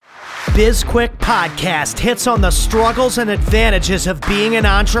BizQuick podcast hits on the struggles and advantages of being an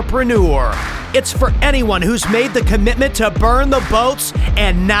entrepreneur. It's for anyone who's made the commitment to burn the boats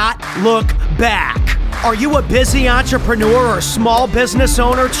and not look back. Are you a busy entrepreneur or small business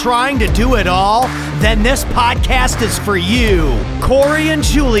owner trying to do it all? Then this podcast is for you. Corey and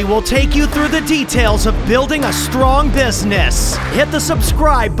Julie will take you through the details of building a strong business. Hit the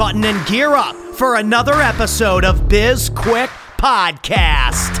subscribe button and gear up for another episode of BizQuick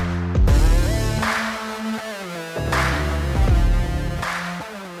Podcast.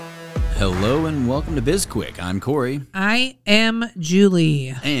 Hello and welcome to BizQuick. I'm Corey. I am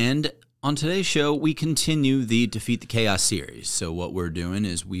Julie. And on today's show, we continue the Defeat the Chaos series. So what we're doing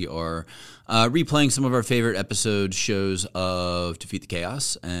is we are replaying some of our favorite shows of Defeat the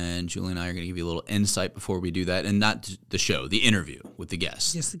Chaos. And Julie and I are going to give you a little insight before we do that. And not the show, the interview with the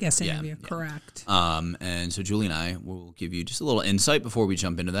guests. Just the guest interview, correct. And so Julie and I will give you just a little insight before we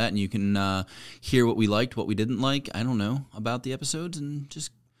jump into that. And you can hear what we liked, what we didn't like, I don't know, about the episodes. And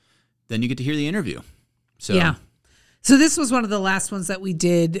just then you get to hear the interview. So yeah. So this was one of the last ones that we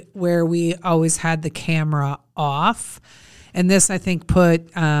did where we always had the camera off. And this, I think,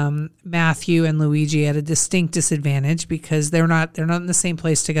 put Matthew and Luigi at a distinct disadvantage because they're not in the same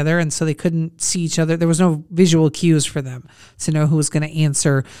place together, and so they couldn't see each other. There was no visual cues for them to know who was going to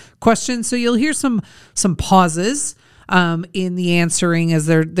answer questions. So you'll hear some pauses in the answering as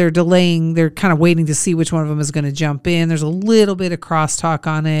they're delaying. They're kind of waiting to see which one of them is going to jump in. There's a little bit of crosstalk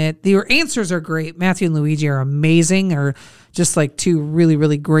on it. Your answers are great. Matthew and Luigi are amazing. They're just like two really,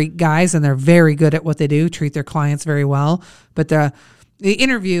 really great guys, and they're very good at what they do, treat their clients very well. But the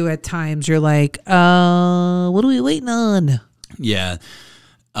interview at times, you're like, what are we waiting on? Yeah.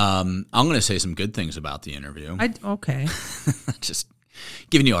 I'm going to say some good things about the interview. Okay. Just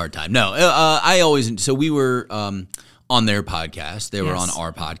giving you a hard time. No, so we were on their podcast. They were on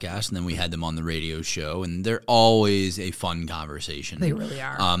our podcast, and then we had them on the radio show, and they're always a fun conversation. They really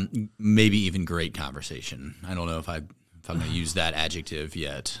are. Maybe even great conversation. I don't know if I'm going to use that adjective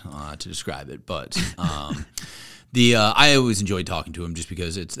yet to describe it, but I always enjoy talking to them just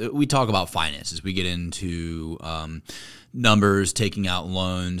because we talk about finances. We get into numbers, taking out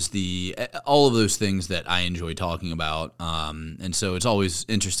loans, all of those things that I enjoy talking about, and so it's always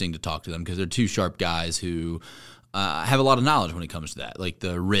interesting to talk to them because they're two sharp guys who have a lot of knowledge when it comes to that, like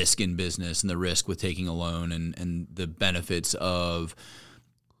the risk in business and the risk with taking a loan and the benefits of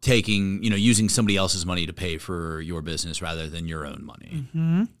using somebody else's money to pay for your business rather than your own money.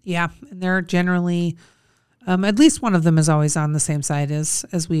 Mm-hmm. Yeah, and they're generally, at least one of them is always on the same side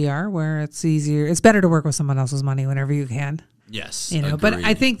as we are, where it's easier. It's better to work with someone else's money whenever you can. Yes, but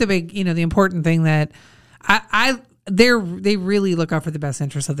I think the important thing that they really look out for the best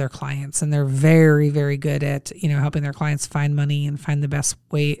interests of their clients, and they're very, very good at helping their clients find money and find the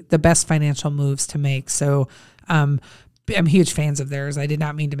best financial moves to make. So I'm huge fans of theirs. I did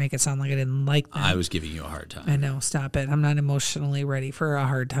not mean to make it sound like I didn't like them. I was giving you a hard time. I know. Stop it. I'm not emotionally ready for a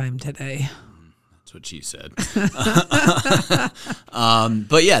hard time today. That's what she said.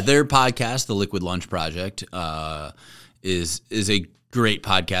 But yeah, their podcast, The Liquid Lunch Project, is a great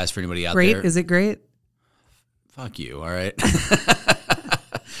podcast for anybody out there. Great? Is it great? Fuck you, all right?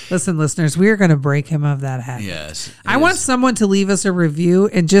 Listen, listeners, we are going to break him of that habit. Yes. I want someone to leave us a review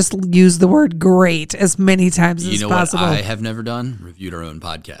and just use the word great as many times as possible. What I have never done? Reviewed our own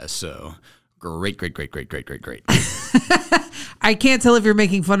podcast. So great. I can't tell if you're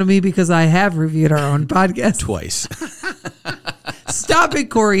making fun of me because I have reviewed our own podcast. Twice. Stop it,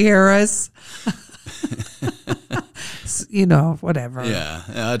 Corey Harris. Whatever. Yeah,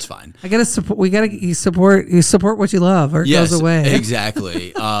 that's fine. I gotta support. You support what you love, or it goes away.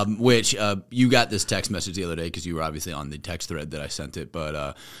 Exactly. Which you got this text message the other day because you were obviously on the text thread that I sent it.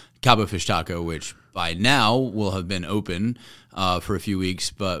 But Cabo Fish Taco, which by now will have been open for a few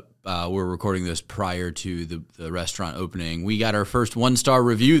weeks, but we're recording this prior to the restaurant opening. We got our first 1-star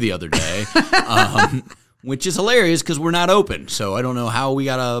review the other day. Which is hilarious because we're not open, so I don't know how we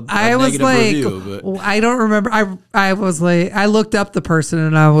got a negative review. But I don't remember. I was like, I looked up the person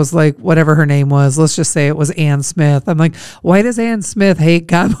and I was like, whatever her name was, let's just say it was Ann Smith. I'm like, why does Ann Smith hate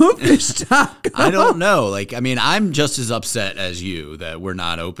Cabo Fish Taco? I don't know. I'm just as upset as you that we're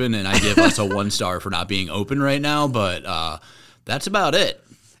not open, and I give us a 1-star for not being open right now. But that's about it.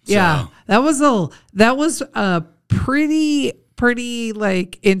 So. Yeah, that was a pretty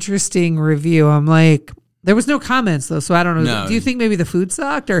interesting review. I'm like. There was no comments, though, so I don't know. No. Do you think maybe the food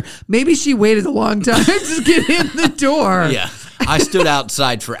sucked? Or maybe she waited a long time to get in the door? Yeah. I stood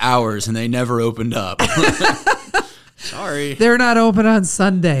outside for hours, and they never opened up. Sorry. They're not open on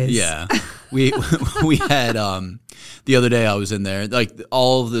Sundays. Yeah. we we had the other day I was in there, like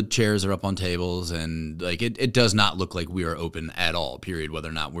all of the chairs are up on tables, and like it does not look like we are open at all, period, whether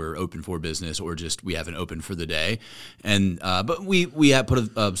or not we're open for business or just we haven't opened for the day. And but we had put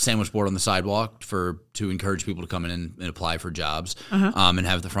a sandwich board on the sidewalk to encourage people to come in and apply for jobs, and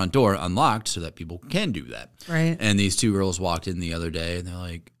have the front door unlocked so that people can do that. Right. And these two girls walked in the other day and they're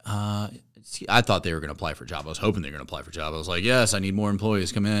like, I thought they were going to apply for a job. I was hoping they were going to apply for a job. I was like, yes, I need more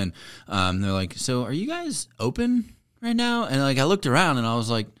employees. Come in. They're like, so are you guys open right now? And like, I looked around and I was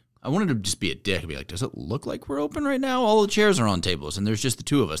like, I wanted to just be a dick and be like, does it look like we're open right now? All the chairs are on tables and there's just the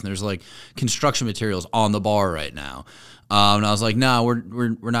two of us. And there's like construction materials on the bar right now. And I was like, no,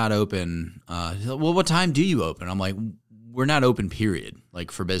 we're not open. Well, what time do you open? I'm like, we're not open, period.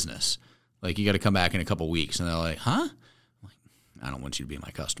 Like for business. Like you got to come back in a couple weeks. And they're like, huh? I'm like, I don't want you to be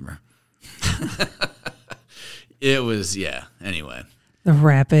my customer. It was, yeah. Anyway, the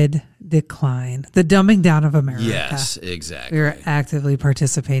rapid decline, the dumbing down of America. Yes, exactly. We were actively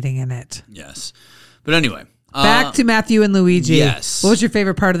participating in it. Yes, but anyway, back to Matthew and Luigi. Yes. What was your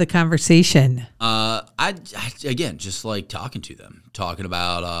favorite part of the conversation? I again just like talking to them, talking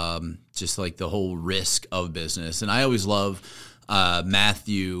about just like the whole risk of business, and I always love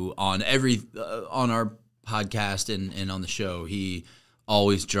Matthew on on our podcast and on the show. He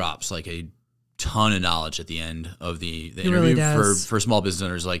always drops like a ton of knowledge at the end of the interview really for small business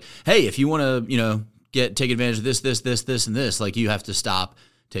owners. Like, hey, if you want to, take advantage of this, and this, like you have to stop,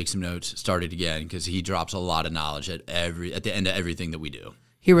 take some notes, start it again, because he drops a lot of knowledge at the end of everything that we do.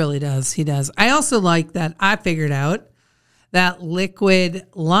 He really does. He does. I also like that I figured out that liquid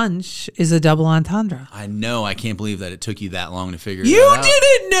lunch is a double entendre. I know. I can't believe that it took you that long to figure You that out.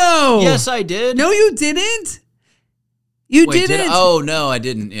 didn't know. Yes, I did. No, you didn't. You Wait, didn't. Oh no, I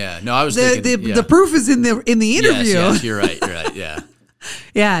didn't. Yeah, no, I was thinking. The proof is in the interview. Yes, you're right. Yeah,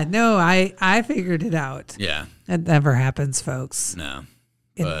 Yeah, no, I figured it out. yeah. That never happens, folks. No,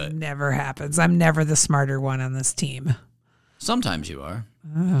 It never happens. I'm never the smarter one on this team. sometimes you are.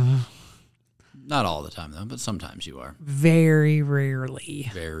 Not all the time though, but sometimes you are. Very rarely.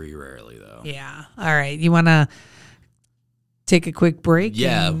 Very rarely though. Yeah. All right. You want to take a quick break?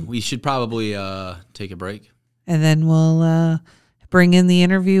 Yeah, we should probably take a break. And then we'll bring in the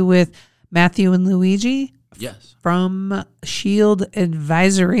interview with Matthew and Luigi Yes. from Shield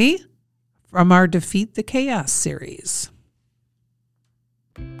Advisory from our Defeat the Chaos series.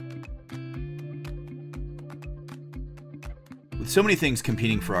 With so many things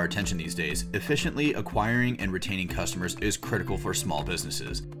competing for our attention these days, efficiently acquiring and retaining customers is critical for small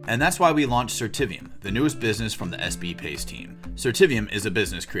businesses. And that's why we launched Certivium, the newest business from the SB Pace team. Certivium is a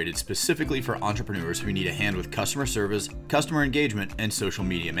business created specifically for entrepreneurs who need a hand with customer service, customer engagement, and social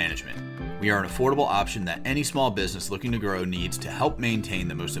media management. We are an affordable option that any small business looking to grow needs to help maintain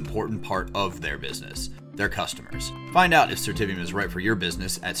the most important part of their business, their customers. Find out if Certivium is right for your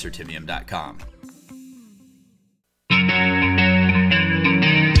business at certivium.com.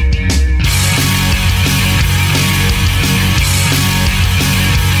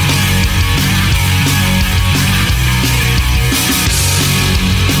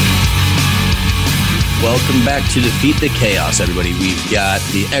 Welcome back to Defeat the Chaos, everybody. We've got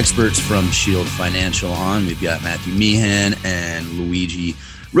the experts from Shield Financial on. We've got Matthew Meehan and Luigi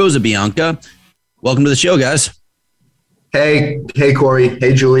Rosabianca. Welcome to the show, guys. Hey, Corey.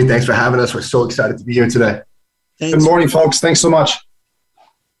 Hey, Julie. Thanks for having us. We're so excited to be here today. Thanks. Good morning, folks. Thanks so much.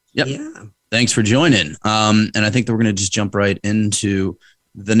 Yep. Yeah. Thanks for joining. And I think that we're going to just jump right into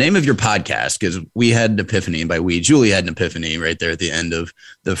the name of your podcast, because we had an epiphany, and by we, Julie had an epiphany right there at the end of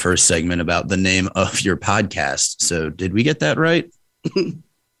the first segment about the name of your podcast. So did we get that right?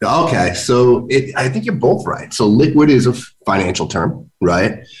 Okay. So I think you're both right. So liquid is a financial term,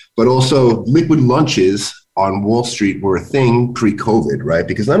 right? But also liquid lunches on Wall Street were a thing pre-COVID, right?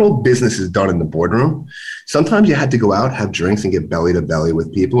 Because not all business is done in the boardroom. Sometimes you had to go out, have drinks, and get belly to belly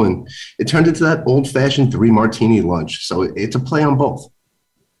with people. And it turned into that old-fashioned 3-martini lunch. So it's a play on both.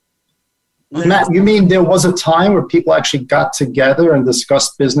 Matt, you mean there was a time where people actually got together and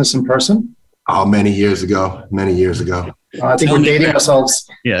discussed business in person? Oh, many years ago. I think we're dating ourselves.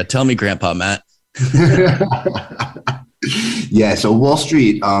 Yeah, tell me, Grandpa Matt. Yeah, so Wall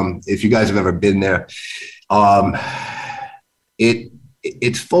Street, if you guys have ever been there,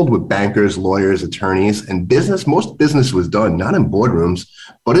 it's filled with bankers, lawyers, attorneys, and business. Most business was done not in boardrooms,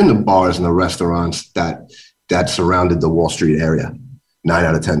 but in the bars and the restaurants that surrounded the Wall Street area 9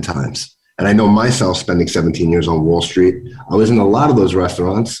 out of 10 times. And I know myself, spending 17 years on Wall Street, I was in a lot of those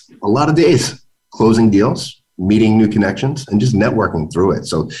restaurants, a lot of days, closing deals, meeting new connections, and just networking through it.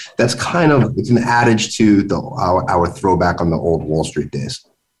 So that's it's an adage to our throwback on the old Wall Street days.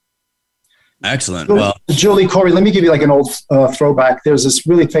 Excellent. Well, Julie, Corey, let me give you like an old throwback. There's this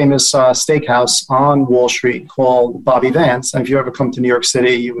really famous steakhouse on Wall Street called Bobby Vance. And if you ever come to New York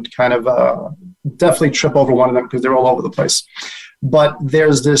City, you would kind of definitely trip over one of them because they're all over the place. But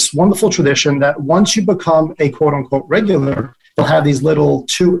there's this wonderful tradition that once you become a quote unquote regular, they'll have these little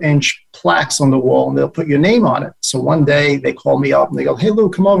 2-inch plaques on the wall and they'll put your name on it. So one day they call me up and they go, "Hey, Lou,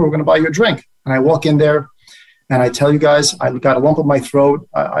 come over. We're going to buy you a drink." And I walk in there. And I tell you guys, I got a lump in my throat.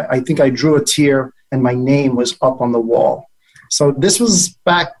 I think I drew a tear and my name was up on the wall. So this was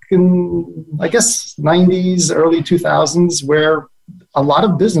back in, I guess, 90s, early 2000s, where a lot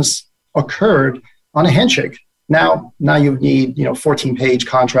of business occurred on a handshake. Now you need, 14-page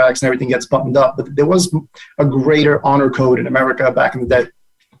contracts and everything gets buttoned up. But there was a greater honor code in America back in the day.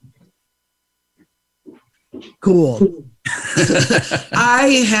 Cool.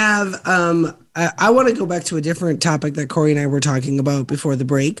 I have, I want to go back to a different topic that Corey and I were talking about before the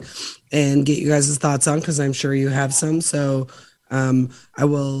break and get you guys' thoughts on, because I'm sure you have some. So I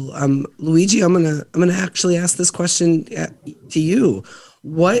will, Luigi, I'm going to actually ask this question to you.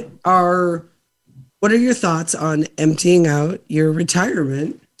 What are your thoughts on emptying out your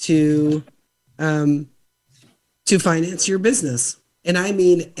retirement to finance your business? And I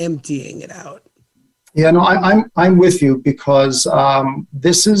mean emptying it out. Yeah, no, I'm with you because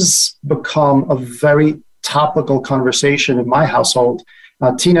this has become a very topical conversation in my household.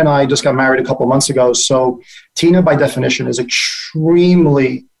 Tina and I just got married a couple of months ago. So Tina, by definition, is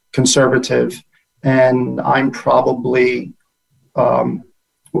extremely conservative, and I'm probably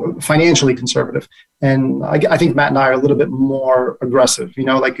financially conservative. And I think Matt and I are a little bit more aggressive.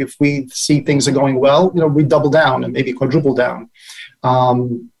 Like if we see things are going well, we double down and maybe quadruple down.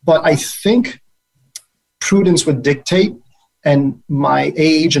 But I think prudence would dictate, and my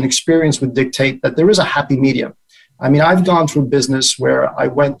age and experience would dictate that there is a happy medium. I mean, I've gone through business where I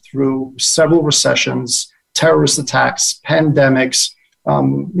went through several recessions, terrorist attacks, pandemics.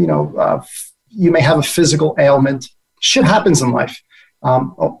 You may have a physical ailment. Shit happens in life.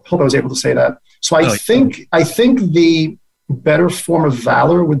 Hope I was able to say that. So I think the better form of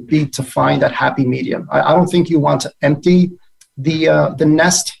valor would be to find that happy medium. I don't think you want to empty the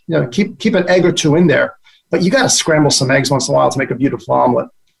nest. Keep an egg or two in there. But you got to scramble some eggs once in a while to make a beautiful omelet.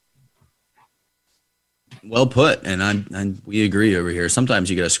 Well put, and we agree over here. Sometimes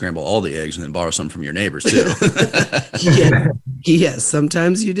you got to scramble all the eggs and then borrow some from your neighbors too. Yes,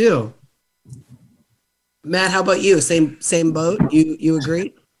 sometimes you do. Matt, how about you? Same boat? You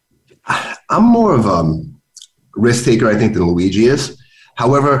agree? I'm more of a risk taker, I think, than Luigi is.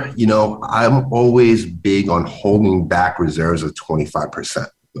 However, I'm always big on holding back reserves of 25%.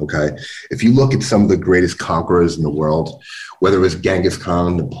 Okay. If you look at some of the greatest conquerors in the world, whether it was Genghis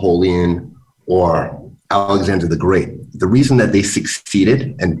Khan, Napoleon, or Alexander the Great, the reason that they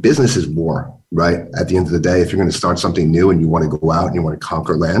succeeded, and business is war, right? At the end of the day, if you're going to start something new and you want to go out and you want to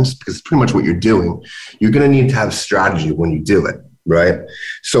conquer lands, because it's pretty much what you're doing, you're going to need to have strategy when you do it, right?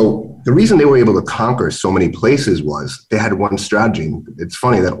 So the reason they were able to conquer so many places was they had one strategy. It's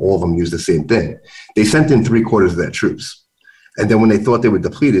funny that all of them used the same thing. They sent in 3/4 of their troops. And then when they thought they were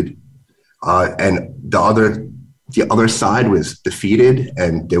depleted, and the other side was defeated,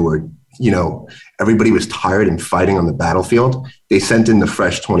 and they were, everybody was tired and fighting on the battlefield, they sent in the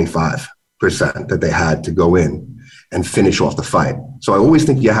fresh 25% that they had to go in and finish off the fight. So I always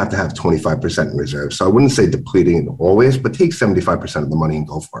think you have to have 25% in reserve. So I wouldn't say depleting always, but take 75% of the money and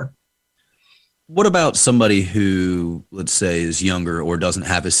go for it. What about somebody who, let's say, is younger or doesn't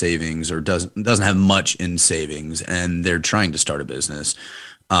have a savings or doesn't have much in savings, and they're trying to start a business?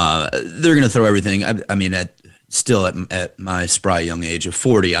 They're going to throw everything. I mean, at my spry young age of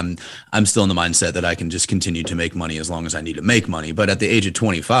 40, I'm still in the mindset that I can just continue to make money as long as I need to make money. But at the age of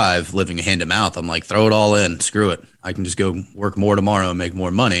 25, living hand to mouth, I'm like, throw it all in, screw it. I can just go work more tomorrow and make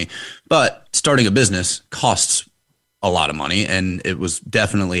more money. But starting a business costs a lot of money, and it was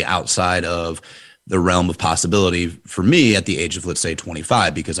definitely outside of the realm of possibility for me at the age of, let's say,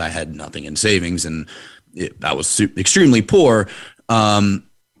 25, because I had nothing in savings and I was extremely poor. What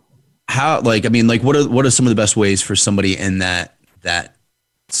are some of the best ways for somebody in that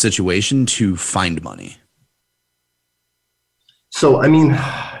situation to find money? So, I mean,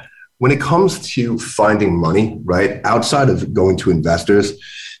 when it comes to finding money, right, outside of going to investors,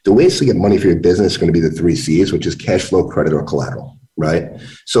 the ways to get money for your business are going to be the 3 C's, which is cash flow, credit, or collateral, right?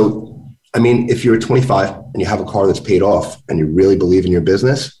 So, I mean, if you're 25 and you have a car that's paid off and you really believe in your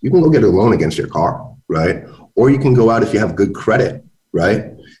business, you can go get a loan against your car, right? Or you can go out if you have good credit,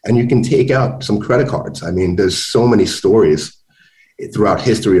 right? And you can take out some credit cards. I mean, there's so many stories throughout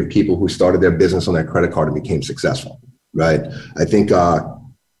history of people who started their business on their credit card and became successful, right? I think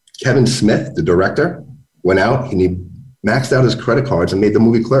Kevin Smith, the director, went out and he maxed out his credit cards and made the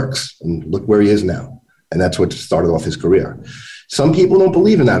movie Clerks. And look where he is now. And that's what started off his career. Some people don't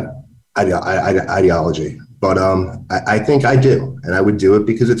believe in that ideology, but I think I do. And I would do it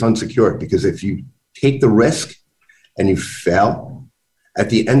because it's unsecured. Because if you take the risk and you fail, at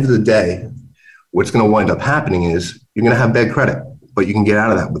the end of the day, what's going to wind up happening is you're going to have bad credit, but you can get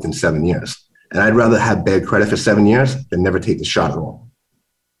out of that within 7 years. And I'd rather have bad credit for 7 years than never take the shot at all.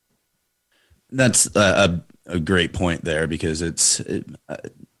 That's a great point there, because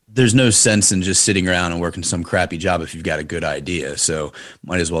there's no sense in just sitting around and working some crappy job if you've got a good idea. So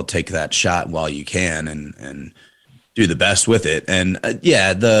might as well take that shot while you can and do the best with it. And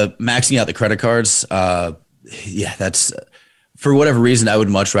the maxing out the credit cards, that's for whatever reason, I would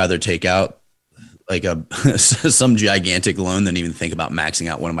much rather take out like some gigantic loan than even think about maxing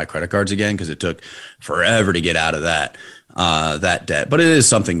out one of my credit cards again, because it took forever to get out of that debt. But it is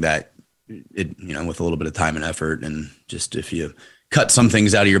something that with a little bit of time and effort, and just if you cut some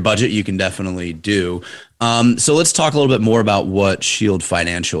things out of your budget, you can definitely do. So let's talk a little bit more about what Shield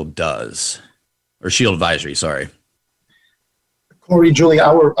Financial does, or Shield Advisory, sorry. Corey, Julie,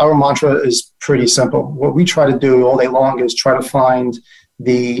 our mantra is pretty simple. What we try to do all day long is try to find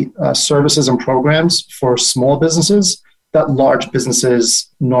the services and programs for small businesses that large businesses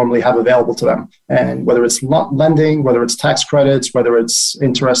normally have available to them. And whether it's lending, whether it's tax credits, whether it's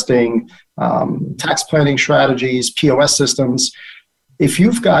interesting tax planning strategies, POS systems, if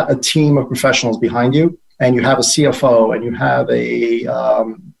you've got a team of professionals behind you and you have a CFO and you have a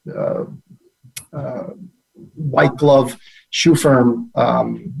white glove shoe firm,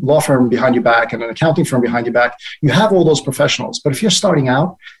 law firm behind your back, and an accounting firm behind your back, you have all those professionals. But if you're starting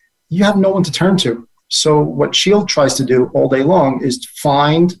out, you have no one to turn to. So what Shield tries to do all day long is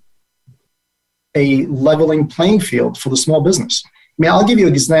find a leveling playing field for the small business. I mean, I'll give you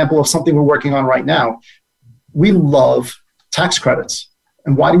an example of something we're working on right now. We love tax credits.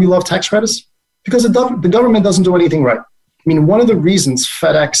 And why do we love tax credits? Because the government doesn't do anything right. I mean, one of the reasons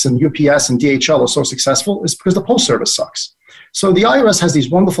FedEx and UPS and DHL are so successful is because the post service sucks. So the IRS has these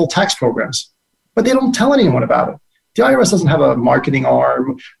wonderful tax programs, but they don't tell anyone about it. The IRS doesn't have a marketing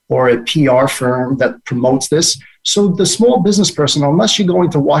arm or a PR firm that promotes this. So the small business person, unless you're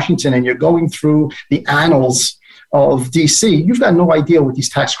going to Washington and you're going through the annals of DC, you've got no idea what these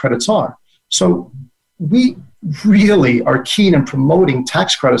tax credits are. So we really are keen in promoting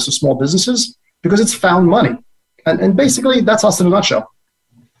tax credits to small businesses because it's found money. And basically, that's us in a nutshell.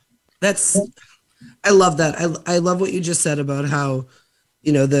 I love that. I love what you just said about how,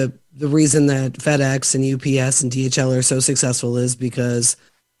 the reason that FedEx and UPS and DHL are so successful is because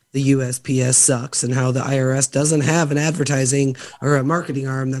the USPS sucks, and how the IRS doesn't have an advertising or a marketing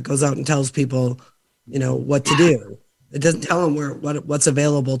arm that goes out and tells people, what to do. It doesn't tell them what's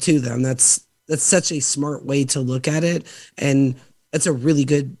available to them. That's such a smart way to look at it. And it's a really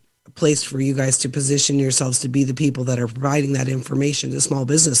good place for you guys to position yourselves to be the people that are providing that information to small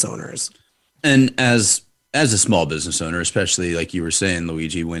business owners. And as a small business owner, especially like you were saying,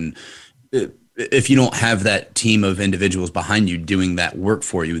 Luigi, if you don't have that team of individuals behind you doing that work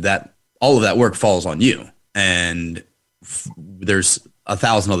for you, that all of that work falls on you. And there's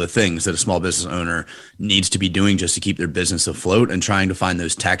 1,000 other things that a small business owner needs to be doing just to keep their business afloat, and trying to find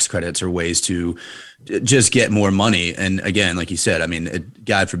those tax credits or ways to just get more money. And again, like you said, I mean,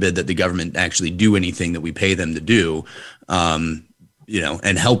 God forbid that the government actually do anything that we pay them to do,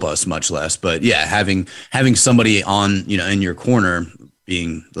 and help us, much less. But yeah, having somebody on, in your corner,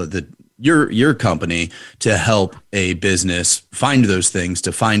 being your company, to help a business find those things,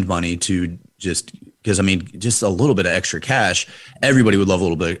 to find money, to because just a little bit of extra cash, everybody would love a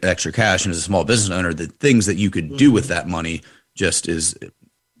little bit of extra cash. And as a small business owner, the things that you could do with that money just is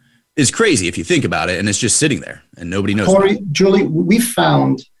crazy if you think about it. And it's just sitting there and nobody knows. Corey, Julie, we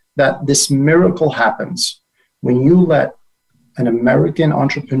found that this miracle happens when you let an American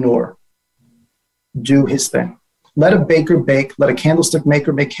entrepreneur do his thing. Let a baker bake, let a candlestick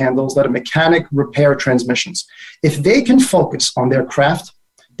maker make candles, let a mechanic repair transmissions. If they can focus on their craft,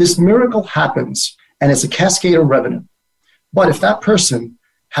 this miracle happens, and it's a cascade of revenue. But if that person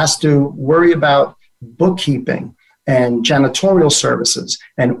has to worry about bookkeeping and janitorial services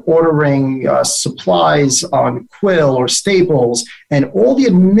and ordering supplies on Quill or Staples and all the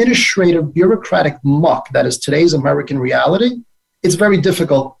administrative bureaucratic muck that is today's American reality, it's very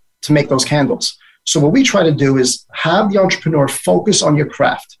difficult to make those candles. So what we try to do is have the entrepreneur focus on your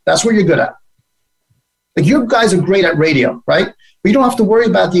craft. That's what you're good at. Like, you guys are great at radio, right? But you don't have to worry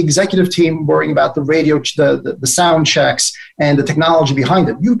about the executive team worrying about the radio, the sound checks and the technology behind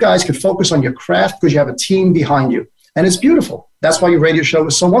it. You guys can focus on your craft because you have a team behind you. And it's beautiful. That's why your radio show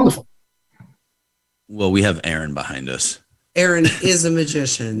is so wonderful. Well, we have Aaron behind us. Aaron is a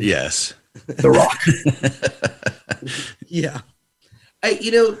magician. Yes. The Rock. Yeah.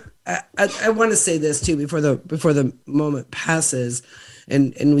 I want to say this too before the moment passes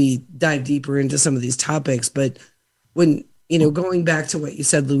and we dive deeper into some of these topics. But when, going back to what you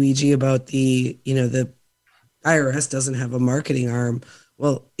said, Luigi, about the IRS doesn't have a marketing arm.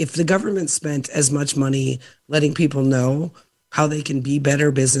 Well, if the government spent as much money letting people know how they can be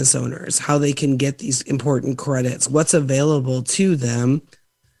better business owners, how they can get these important credits, what's available to them,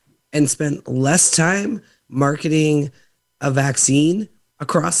 and spent less time marketing a vaccine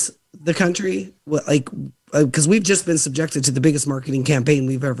across the country, because we've just been subjected to the biggest marketing campaign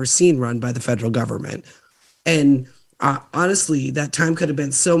we've ever seen run by the federal government. And honestly, that time could have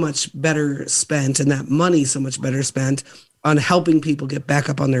been so much better spent, and that money so much better spent on helping people get back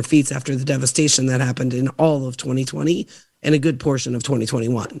up on their feet after the devastation that happened in all of 2020 and a good portion of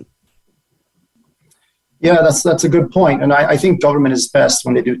 2021. Yeah, that's a good point. And I think government is best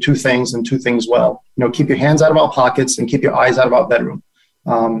when they do two things and two things well. Keep your hands out of our pockets and keep your eyes out of our bedroom.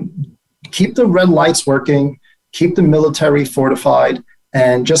 Keep the red lights working, keep the military fortified,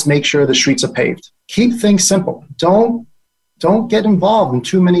 and just make sure the streets are paved. Keep things simple. Don't get involved in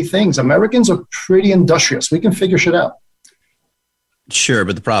too many things. Americans are pretty industrious. We can figure shit out. Sure,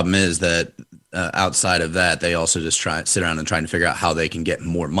 but the problem is that outside of that, they also just sit around and trying to figure out how they can get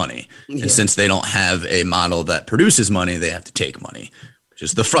more money. Yeah. And since they don't have a model that produces money, they have to take money, which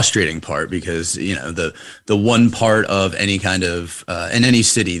is the frustrating part, because the one part of any kind of in any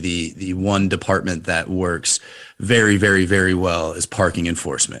city, the one department that works very, very, very well is parking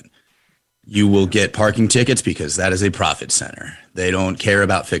enforcement. You will get parking tickets because that is a profit center. They don't care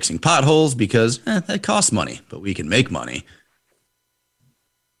about fixing potholes because that costs money, but we can make money.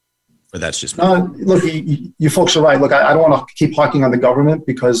 But that's just look, you folks are right. Look, I don't want to keep harking on the government,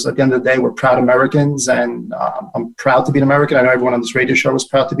 because at the end of the day, we're proud Americans, and I'm proud to be an American. I know everyone on this radio show is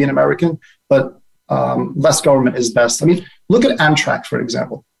proud to be an American, but less government is best. I mean, look at Amtrak, for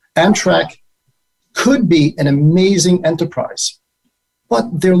example. Amtrak could be an amazing enterprise,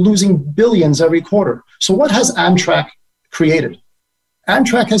 but they're losing billions every quarter. So what has Amtrak created?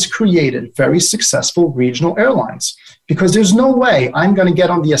 Amtrak has created very successful regional airlines, because there's no way I'm going to get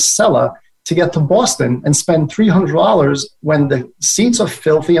on the Acela to get to Boston and spend $300 when the seats are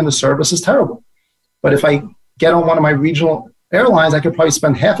filthy and the service is terrible. But if I get on one of my regional airlines, I could probably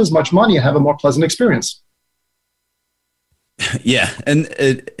spend half as much money and have a more pleasant experience. Yeah, and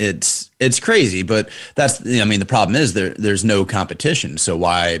it's crazy, but the problem is there's no competition. So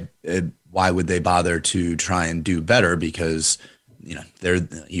why would they bother to try and do better? Because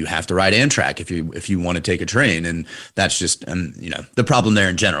you have to ride Amtrak if you want to take a train, and that's just the problem there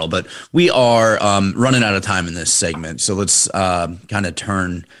in general. But we are running out of time in this segment, so let's kind of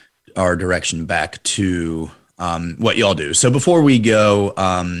turn our direction back to what y'all do. So before we go,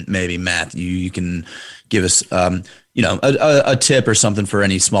 maybe Matt, you can give us a tip or something for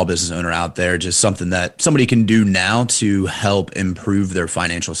any small business owner out there, just something that somebody can do now to help improve their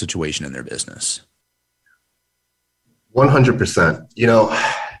financial situation in their business. 100%.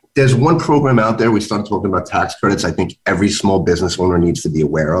 There's one program out there. We started talking about tax credits. I think every small business owner needs to be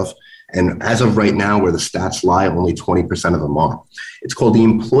aware of. And as of right now, where the stats lie, only 20% of them are. It's called the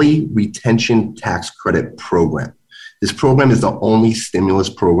Employee Retention Tax Credit Program. This program is the only stimulus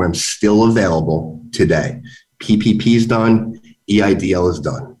program still available today. PPP is done. EIDL is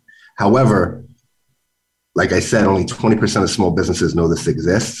done. However, like I said, only 20% of small businesses know this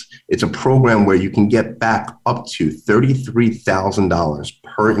exists. It's a program where you can get back up to $33,000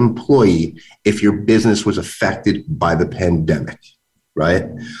 per employee if your business was affected by the pandemic, right?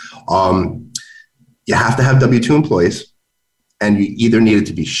 You have to have W-2 employees, and you either needed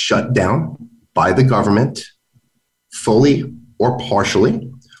to be shut down by the government fully or partially,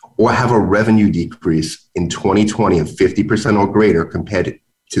 or have a revenue decrease in 2020 of 50% or greater compared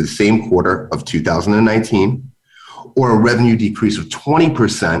to the same quarter of 2019, or a revenue decrease of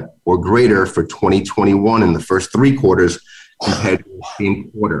 20% or greater for 2021 in the first 3 quarters compared to the same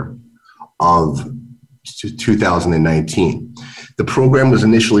quarter of 2019. The program was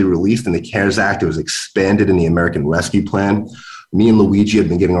initially released in the CARES Act. It was expanded in the American Rescue Plan. Me and Luigi have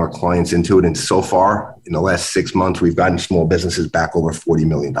been getting our clients into it, and so far, in the last 6 months, we've gotten small businesses back over $40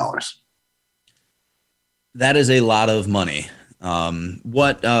 million. That is a lot of money.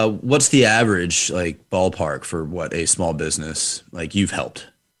 What's the average ballpark for what a small business you've helped?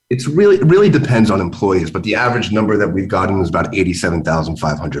 It really depends on employees, but the average number that we've gotten is about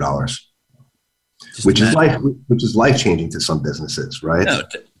 $87,500, which is life changing to some businesses, right? No,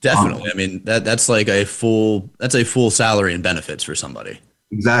 Definitely. I mean, that's like a full salary and benefits for somebody.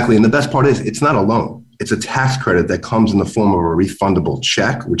 Exactly. And the best part is it's not a loan. It's a tax credit that comes in the form of a refundable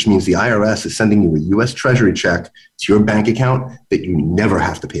check, which means the IRS is sending you a U.S. Treasury check to your bank account that you never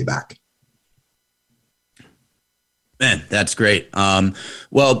have to pay back. Man, that's great.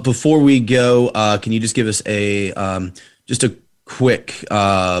 Well, before we go, can you just give us a quick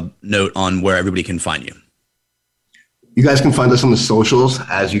note on where everybody can find you? You guys can find us on the socials.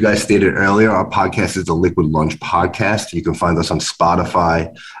 As you guys stated earlier, our podcast is the Liquid Lunch Podcast. You can find us on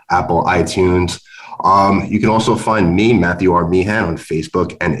Spotify, Apple, iTunes. You can also find me, Matthew R. Meehan, on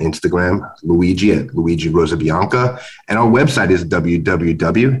Facebook and Instagram, Luigi at Luigi Rosabianca, and our website is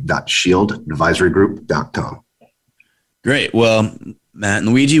www.shieldadvisorygroup.com. Great. Well, Matt and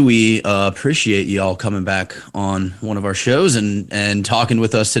Luigi, we appreciate you all coming back on one of our shows and talking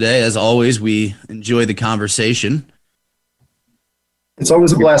with us today. As always, we enjoy the conversation. It's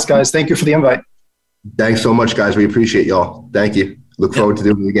always a blast, guys. Thank you for the invite. Thanks so much, guys. We appreciate y'all. Thank you. Look forward to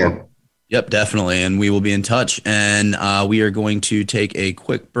doing it again. Yep, definitely. And we will be in touch. And we are going to take a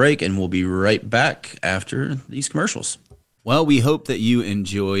quick break, and we'll be right back after these commercials. Well, we hope that you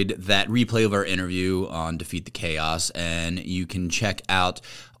enjoyed that replay of our interview on Defeat the Chaos, and you can check out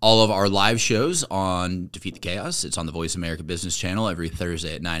all of our live shows on Defeat the Chaos. It's on the Voice America Business Channel every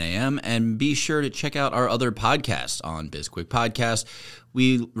Thursday at 9 a.m., and be sure to check out our other podcasts on BizQuick Podcast.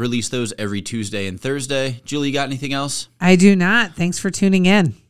 We release those every Tuesday and Thursday. Julie, you got anything else? I do not. Thanks for tuning in.